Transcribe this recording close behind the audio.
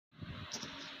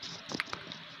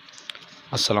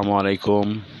আসসালামু আলাইকুম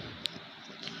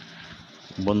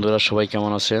বন্ধুরা, সবাই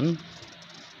কেমন আছেন?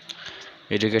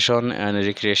 এডুকেশন অ্যান্ড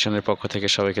রিক্রিয়েশনের পক্ষ থেকে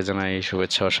সবাইকে জানাই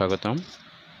শুভেচ্ছা ও স্বাগতম।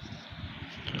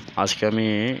 আজকে আমি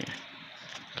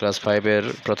ক্লাস 5-এর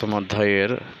প্রথম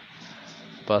অধ্যায়ের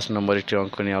 5 নম্বর একটি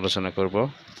অঙ্ক নিয়ে আলোচনা করব।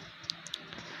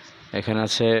 এখানে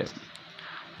আছে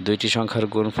দুইটি সংখ্যার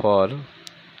গুণফল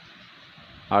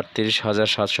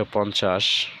 ৩৮,৭৫০,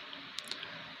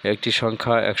 একটি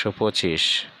সংখ্যা ১২৫।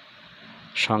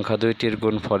 সংখ্যা দুইটির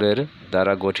গুণফলের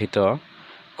দ্বারা গঠিত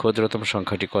ক্ষুদ্রতম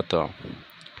সংখ্যাটি কত?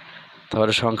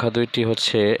 তাহলে সংখ্যা দুইটি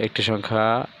হচ্ছে, একটি সংখ্যা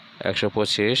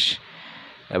 ১২৫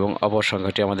 এবং অপর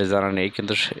সংখ্যাটি আমাদের জানা নেই,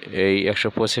 কিন্তু এই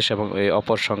 ১২৫ এবং এই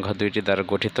অপর সংখ্যা দুইটি দ্বারা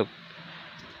গঠিত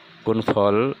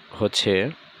গুণফল হচ্ছে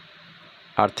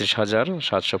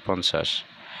 ৩৮,৭৫০।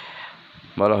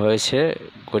 বলা হয়েছে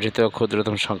গঠিত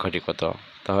ক্ষুদ্রতম সংখ্যাটি কত।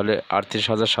 তাহলে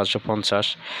 ৩৮,৭৫০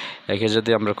 একে যদি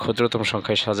আমরা ক্ষুদ্রতম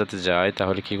সংখ্যায় সাজাতে যাই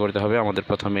তাহলে কি করতে হবে? আমাদের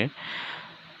প্রথমে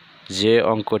যে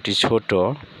অঙ্কটি ছোট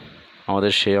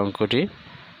আমাদের সেই অঙ্কটি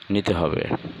নিতে হবে।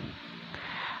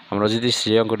 আমরা যদি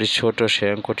যে অঙ্কটি ছোট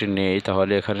সেই অঙ্কটি নেই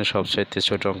তাহলে এখানে সবচাইতে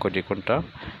ছোট অঙ্কটি কোনটা?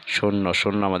 শূন্য।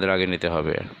 শূন্য আমাদের আগে নিতে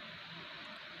হবে,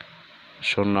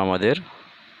 শূন্য আমাদের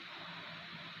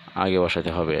আগে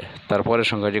বসাতে হবে। তারপরে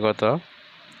সংখ্যাটি কত?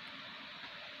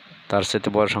 তার সাথে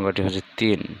বড় সংখ্যাটি হচ্ছে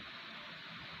 3।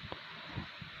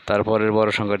 তারপরের বড়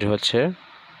সংখ্যাটি হচ্ছে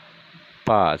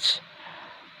 5।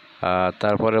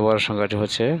 তারপরে বড় সংখ্যাটি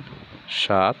হচ্ছে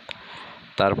 7।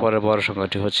 তারপরে বড়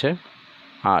সংখ্যাটি হচ্ছে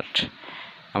 8।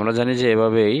 আমরা জানি যে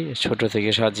এভাবেই ছোট থেকে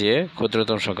সাজিয়ে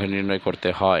ক্ষুদ্রতম সংখ্যা নির্ণয় করতে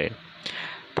হয়।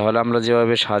 তাহলে আমরা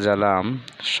যেভাবে সাজালাম,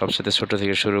 সবচেয়ে ছোট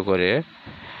থেকে শুরু করে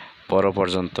বড়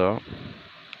পর্যন্ত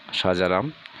সাজালাম,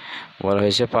 বলা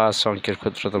হয়েছে 5 অঙ্কের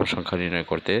ক্ষুদ্রতম সংখ্যা নির্ণয়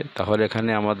করতে। তাহলে এখানে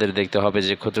আমাদের দেখতে হবে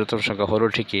যে ক্ষুদ্রতম সংখ্যা হলো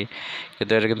ঠিকই,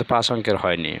 কিন্তু এটা কিন্তু 5 অঙ্কের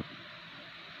হয়নি।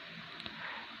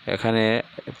 এখানে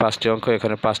 5টি অঙ্ক,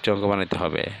 এখানে 5টি অঙ্ক বানাতে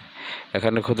হবে।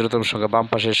 এখানে ক্ষুদ্রতম সংখ্যা বাম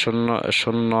পাশে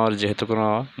শূন্যর যেহেতু কোনো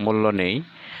মূল্য নেই,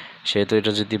 সেহেতু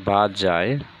এটা যদি বাদ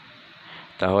যায়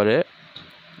তাহলে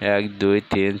 1 2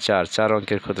 3 4 4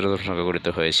 অঙ্কের ক্ষুদ্রতম সংখ্যা গঠিত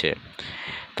হয়েছে।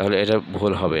 তাহলে এটা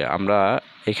ভুল হবে। আমরা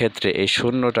এক্ষেত্রে এই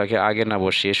শূন্যটাকে আগে না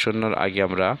বসিয়ে শূন্যর আগে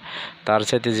আমরা তার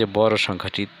সাথে যে বড়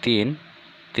সংখ্যাটি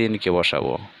 3কে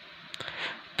বসাবো,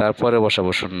 তারপরে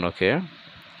বসাবো শূন্যকে,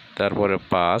 তারপরে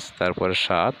 5, তারপরে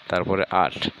 7, তারপরে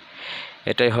 8।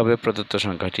 এটাই হবে প্রদত্ত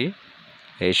সংখ্যাটি।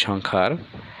 এই সংখ্যার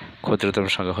ক্ষুদ্রতম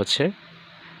সংখ্যা হচ্ছে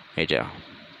এটা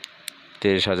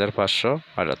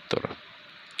 30,578।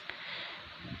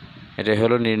 এটাই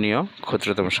হলো নির্ণীয়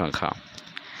ক্ষুদ্রতম সংখ্যা।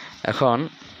 এখন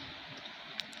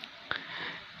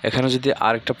এখানে যদি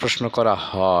আরেকটা প্রশ্ন করা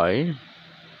হয়,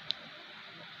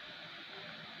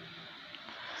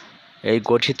 এই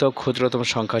গঠিত ক্ষুদ্রতম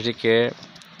সংখ্যাটিকে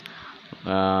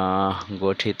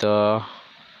গঠিত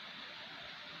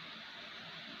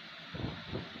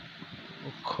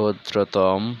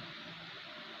ক্ষুদ্রতম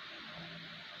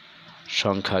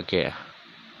সংখ্যাকে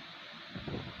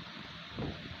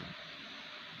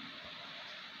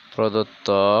প্রদত্ত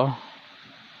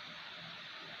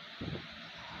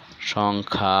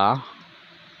সংখ্যা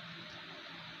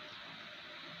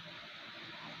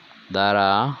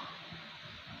দ্বারা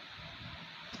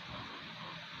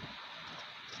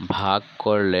ভাগ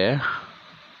করলে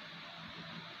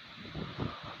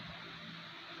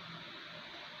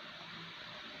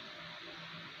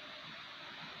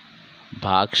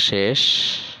ভাগশেষ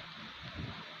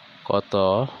কত?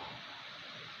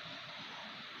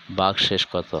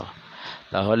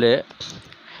 তাহলে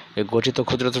এই গঠিত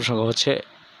ক্ষুদ্রতম সংখ্যা হচ্ছে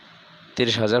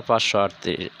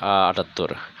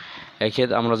 30,578।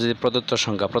 এক্ষেত্রে আমরা যদি প্রদত্ত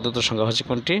সংখ্যা হচ্ছে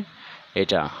কোনটি?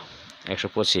 এটা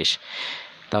 125।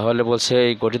 তাহলে বলছে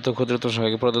এই গঠিত ক্ষুদ্রতম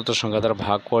সংখ্যাকে প্রদত্ত সংখ্যা দ্বারা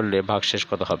ভাগ করলে ভাগশেষ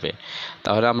কত হবে?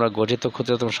 তাহলে আমরা গঠিত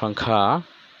ক্ষুদ্রতম সংখ্যা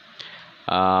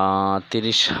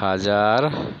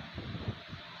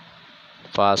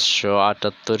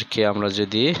 30,578কে আমরা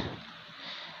যদি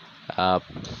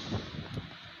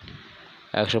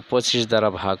 125 দ্বারা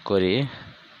ভাগ করি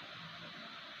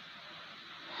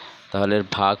তাহলে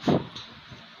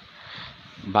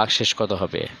ভাগশেষ কত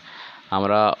হবে?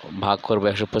 আমরা ভাগ করব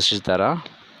 125 দ্বারা।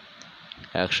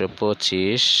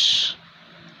 125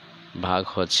 ভাগ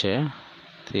হচ্ছে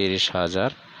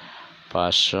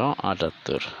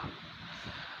 30,578।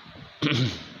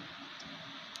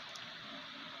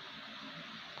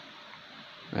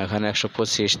 এখানে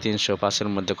 125 305-এর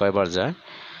মধ্যে কয়বার যায়?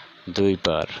 2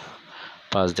 বার।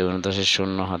 5 দুগুণে 10,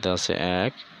 0 হাতে আছে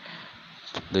 1,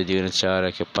 2 দুগুণে 4,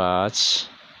 1 5,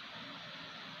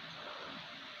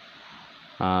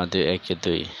 2 1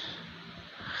 2।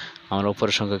 আমরা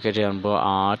উপরের সংখ্যা কেটে আনবো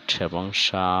 8 এবং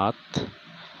 7,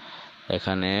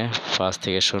 এখানে 5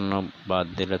 থেকে 0 বাদ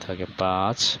দিলে থাকে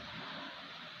 5,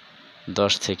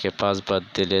 10 থেকে 5 বাদ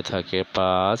দিলে থাকে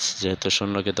 5, যেহেতু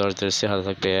 0কে 10 দিয়েছি হাতে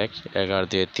থাকবে 1, 11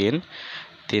 দিয়ে 3,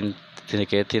 3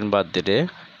 থেকে 3 বাদ দিলে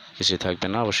কিছু থাকবে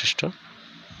না অবশিষ্ট।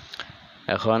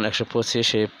 এখন 125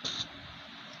 এই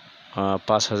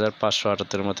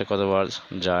 5578 মধ্যে কতবার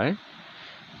যায়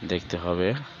দেখতে হবে।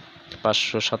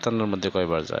 557 মধ্যে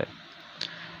কয়বার যায়?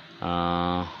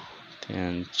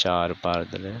 3 4 বার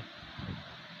দিলে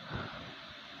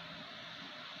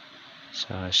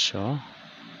 400,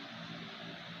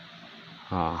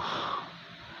 হ্যাঁ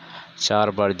 4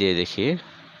 বার দিয়ে দেখি।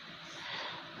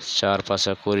 4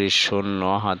 5 20,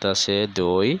 0 হাত আছে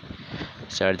 2,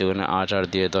 4 দুগুণে 8, 8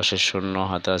 দিয়ে 10 0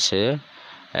 হাত আছে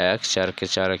 1, 4 কে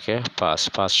 4 কে 5,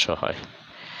 500 হয়।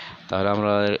 তাহলে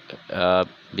আমরা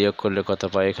বিয়োগ করলে কত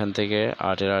পাই? এখান থেকে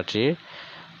 8 এর 8ই,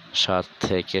 7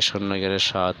 থেকে 0 গেলে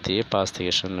 7ই, 5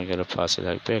 থেকে 0 গেলে 5ই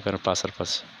থাকবে। এখানে 5 আর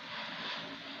 5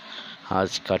 আজ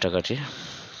কাটাকাটি।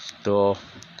 তো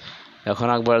এখন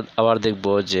আবার দেখব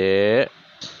যে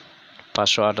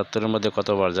 578 মধ্যে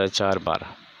কতবার যায়? 4 বার।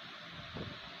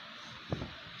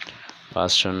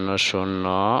 5 0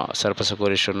 0, 4 5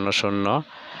 20, 0 0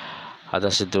 হাত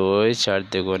আছে 2, 4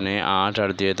 দুগুণে 8,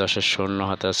 8 দিয়ে 10 0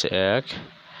 হাত আছে 1,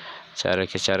 4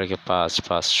 একে 4 একে 5,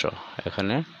 500।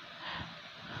 এখানে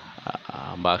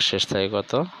ভাগশেষ থাকে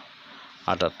কত?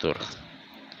 78।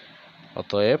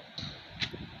 অতএব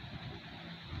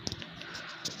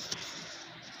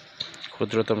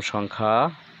ক্ষুদ্রতম সংখ্যা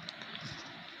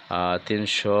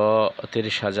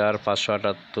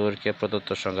 330,578কে প্রদত্ত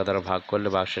সংখ্যা দ্বারা ভাগ করলে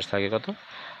ভাগশেষ থাকে কত?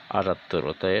 78।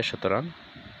 অতএব সুতরাং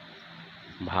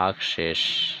ভাগশেষ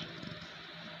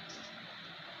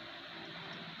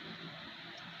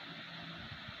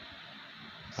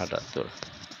 78।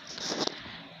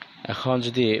 এখন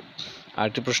যদি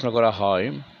আরেকটি প্রশ্ন করা হয়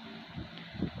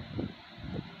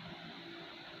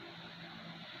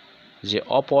যে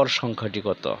অপর সংখ্যাটি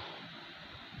কত?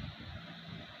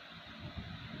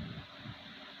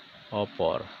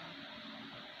 অপর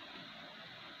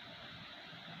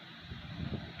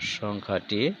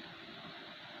সংখ্যাটি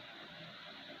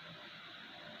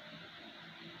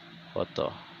কত?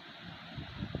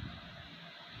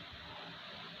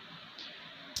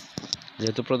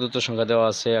 যেহেতু প্রদত্ত সংখ্যা দেওয়া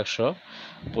আছে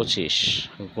 125,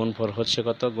 গুণফল হচ্ছে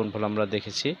কত? গুণফল আমরা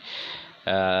দেখেছি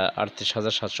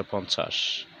 38,750,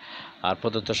 আর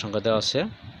প্রদত্ত সংখ্যা দেওয়া আছে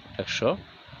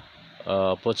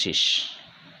 125।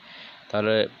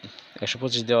 তাহলে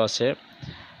 125 দেওয়া আছে,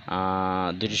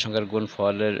 দুটি সংখ্যার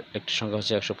গুণফলের একটি সংখ্যা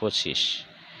হচ্ছে 125,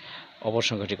 অপর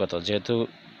সংখ্যাটি কত? যেহেতু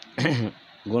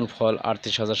গুণফল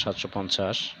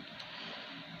 38,750,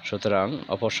 সুতরাং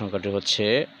অপর সংখ্যাটি হচ্ছে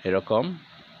এরকম,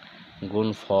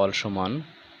 গুণফল সমান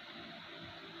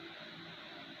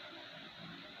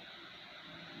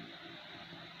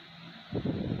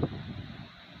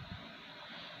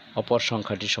অপর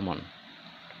সংখ্যাটি সমান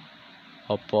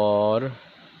অপর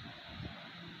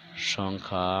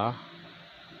সংখ্যা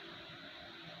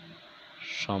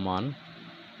সমান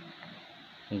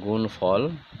গুণফল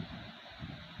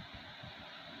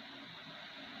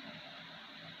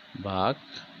ভাগ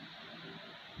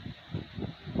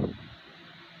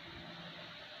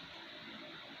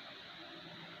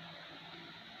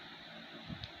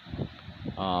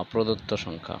প্রদত্ত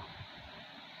সংখ্যা।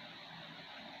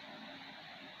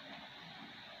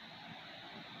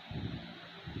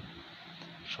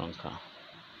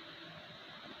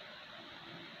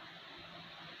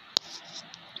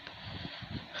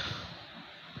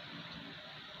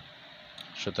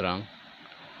 সুতরাং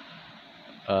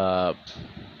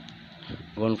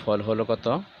গুণফল হলো কত?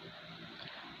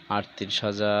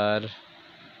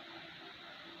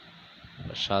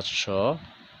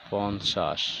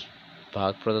 38,750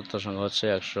 ভাগ প্রদত্ত সংখ্যা হচ্ছে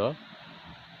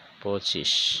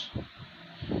 125,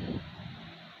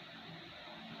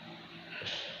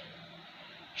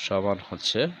 সমান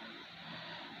হচ্ছে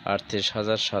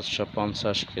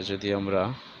 38,750কে যদি আমরা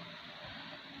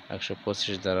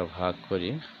 125 দ্বারা ভাগ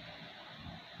করি,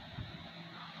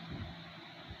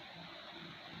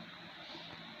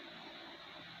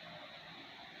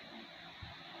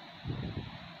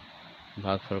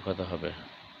 ভাগফল কত হবে?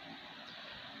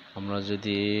 আমরা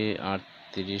যদি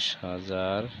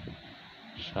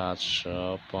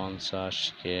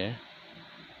 38,750কে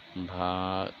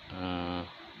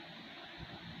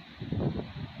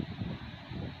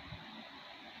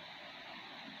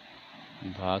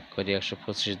ভাগ করি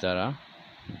 125 দ্বারা,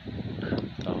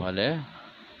 তাহলে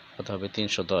কত হবে?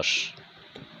 310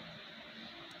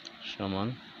 সমান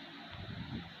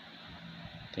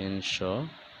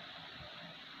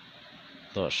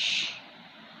 310।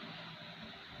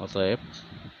 অতএব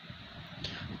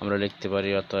আমরা লিখতে পারি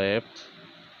অতএব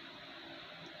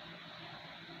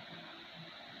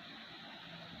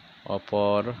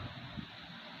অপর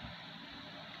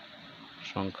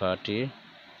সংখ্যাটি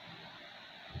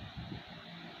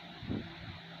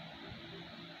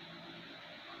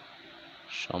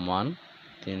সমান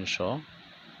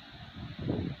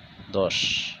 310।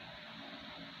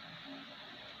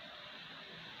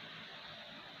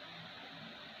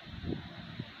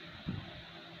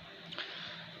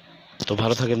 তো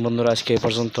ভালো থাকেন বন্ধুরা, আজকে এই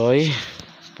পর্যন্তই,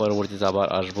 পরবর্তীতে আবার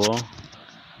আসবো।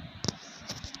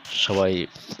 সবাই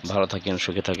ভালো থাকেন,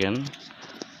 সুখে থাকেন।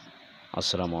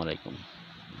 আসসালামু আলাইকুম।